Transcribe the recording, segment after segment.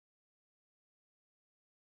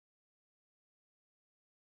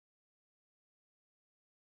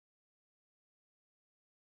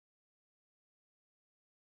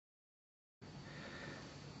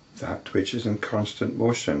that which is in constant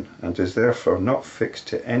motion and is therefore not fixed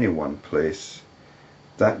to any one place,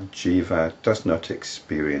 that jiva does not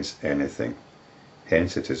experience anything.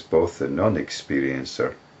 Hence it is both the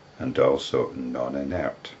non-experiencer and also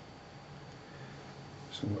non-inert.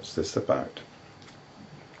 So what's this about?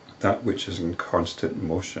 That which is in constant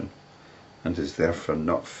motion and is therefore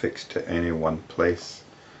not fixed to any one place.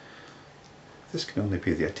 This can only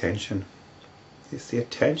be the attention. It's the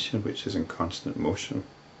attention which is in constant motion.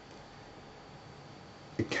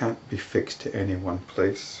 It can't be fixed to any one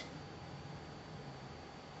place.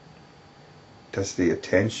 Does the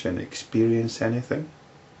attention experience anything?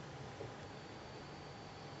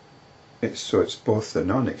 It's both the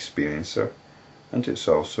non-experiencer and it's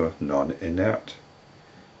also non-inert.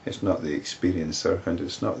 It's not the experiencer and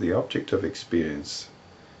it's not the object of experience.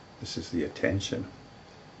 This is the attention.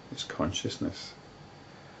 It's consciousness.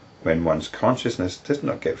 When one's consciousness does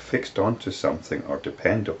not get fixed onto something or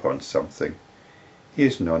depend upon something, he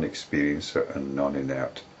is non-experiencer and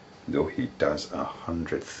non-inert, though he does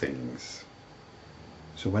 100 things.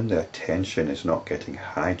 So when the attention is not getting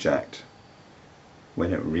hijacked,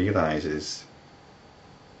 when it realizes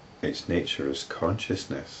its nature as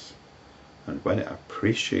consciousness, and when it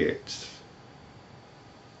appreciates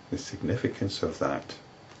the significance of that,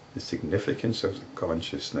 the significance of the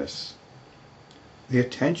consciousness, the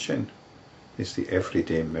attention is the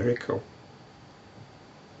everyday miracle.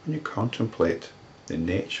 When you contemplate the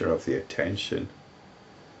nature of the attention,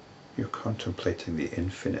 you're contemplating the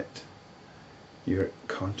infinite. You're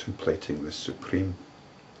contemplating the supreme.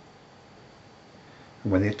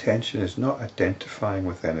 And when the attention is not identifying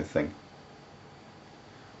with anything,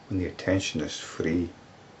 when the attention is free,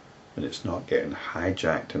 when it's not getting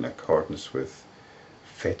hijacked in accordance with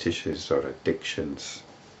fetishes or addictions,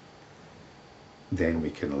 then we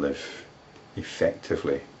can live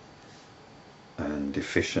effectively and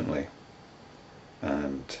efficiently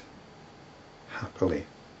and happily.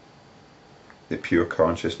 The pure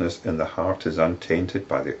consciousness in the heart is untainted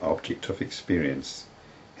by the object of experience.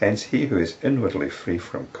 Hence he who is inwardly free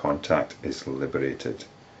from contact is liberated.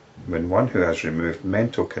 When one who has removed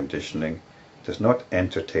mental conditioning does not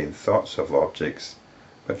entertain thoughts of objects,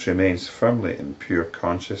 but remains firmly in pure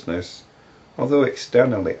consciousness, although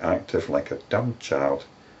externally active like a dumb child,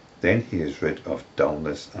 then he is rid of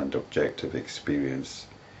dullness and objective experience.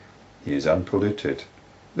 He is unpolluted,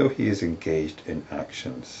 though he is engaged in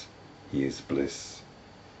actions. He is bliss.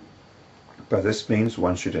 By this means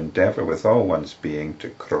one should endeavour with all one's being to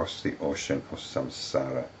cross the ocean of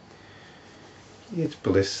samsara. He is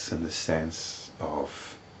bliss in the sense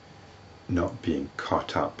of not being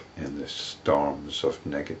caught up in the storms of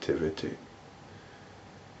negativity.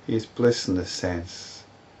 He is bliss in the sense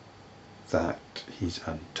that he's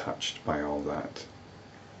untouched by all that.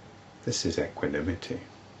 This is equanimity.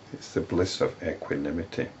 It's the bliss of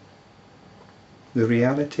equanimity. The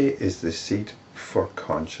reality is the seed for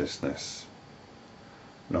consciousness.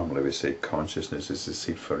 Normally we say consciousness is the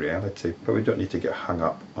seed for reality, but we don't need to get hung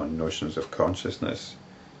up on notions of consciousness.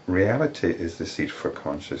 Reality is the seed for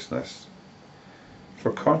consciousness.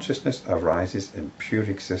 For consciousness arises in pure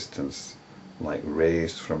existence, like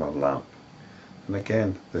rays from a lamp. And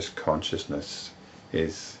again, this consciousness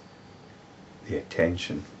is the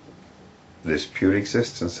attention. This pure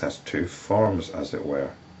existence has two forms, as it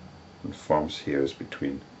were, and forms here is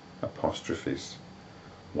between apostrophes.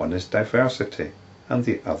 One is diversity, and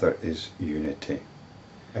the other is unity.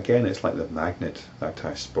 Again, it's like the magnet that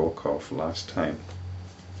I spoke of last time.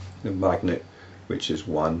 The magnet which is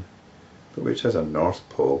one, but which has a north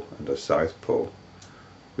pole and a south pole,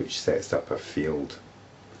 which sets up a field.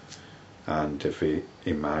 And if we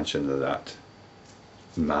imagine that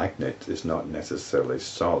magnet is not necessarily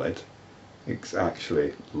solid, it's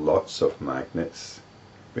actually lots of magnets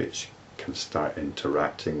which can start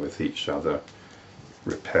interacting with each other,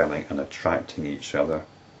 repelling and attracting each other.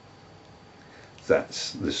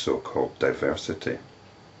 That's the so-called diversity.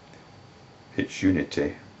 It's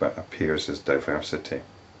unity, but appears as diversity.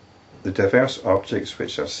 The diverse objects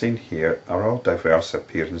which are seen here are all diverse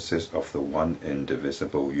appearances of the one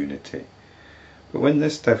indivisible unity. But when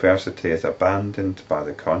this diversity is abandoned by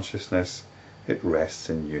the consciousness, it rests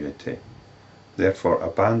in unity. Therefore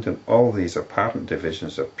abandon all these apparent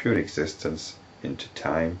divisions of pure existence into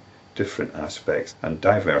time, different aspects and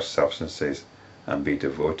diverse substances, and be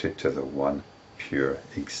devoted to the one pure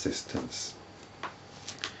existence.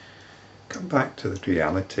 Come back to the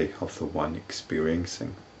reality of the one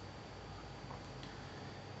experiencing.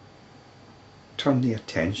 Turn the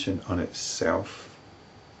attention on itself.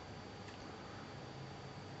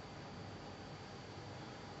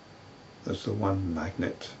 There's the one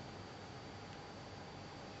magnet.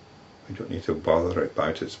 We don't need to bother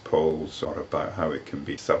about its poles or about how it can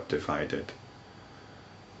be subdivided.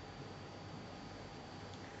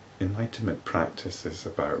 Enlightenment practice is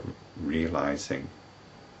about realizing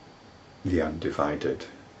the undivided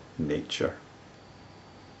nature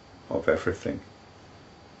of everything,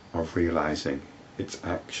 of realizing it's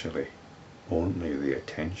actually only the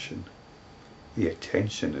attention. The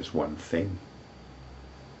attention is one thing,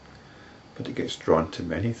 but it gets drawn to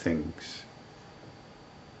many things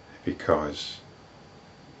because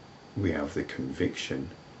we have the conviction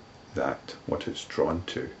that what it's drawn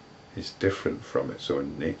to is different from its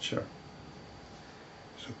own nature.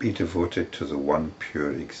 So be devoted to the one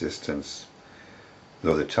pure existence.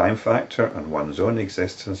 Though the time factor and one's own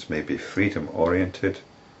existence may be freedom-oriented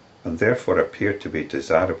and therefore appear to be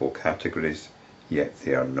desirable categories, yet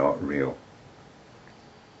they are not real.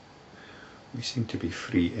 We seem to be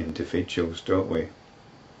free individuals, don't we?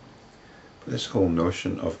 But this whole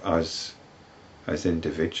notion of us as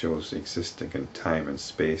individuals existing in time and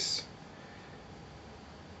space,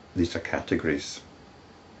 these are categories,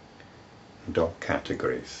 and all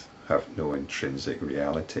categories have no intrinsic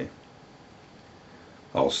reality.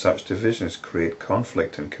 All such divisions create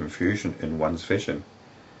conflict and confusion in one's vision.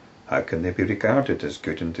 How can they be regarded as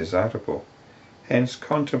good and desirable? Hence,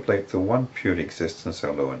 contemplate the one pure existence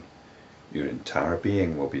alone. Your entire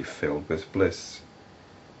being will be filled with bliss.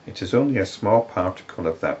 It is only a small particle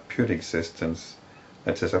of that pure existence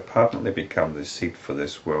that has apparently become the seed for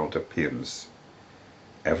this world appearance.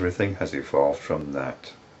 Everything has evolved from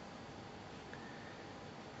that.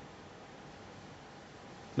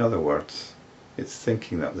 In other words, it's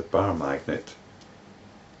thinking that the bar magnet,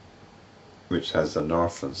 which has the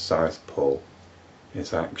north and south pole,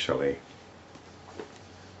 is actually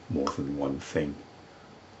more than one thing,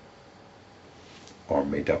 or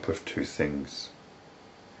made up of two things.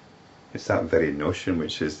 It's that very notion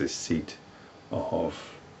which is the seed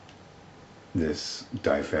of this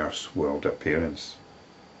diverse world appearance.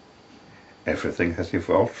 Everything has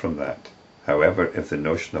evolved from that. However, if the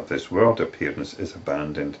notion of this world appearance is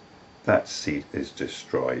abandoned, that seed is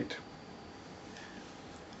destroyed.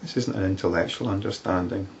 This isn't an intellectual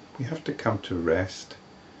understanding. We have to come to rest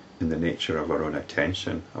in the nature of our own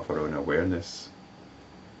attention, of our own awareness.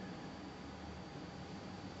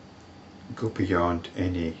 Go beyond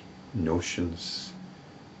any notions,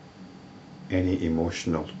 any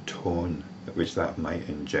emotional tone which that might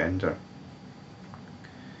engender.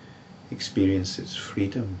 Experience its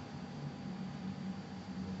freedom.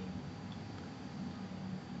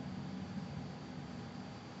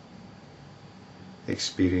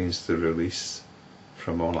 Experience the release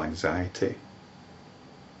from all anxiety.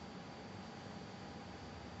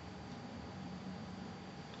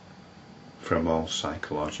 From all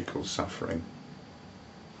psychological suffering.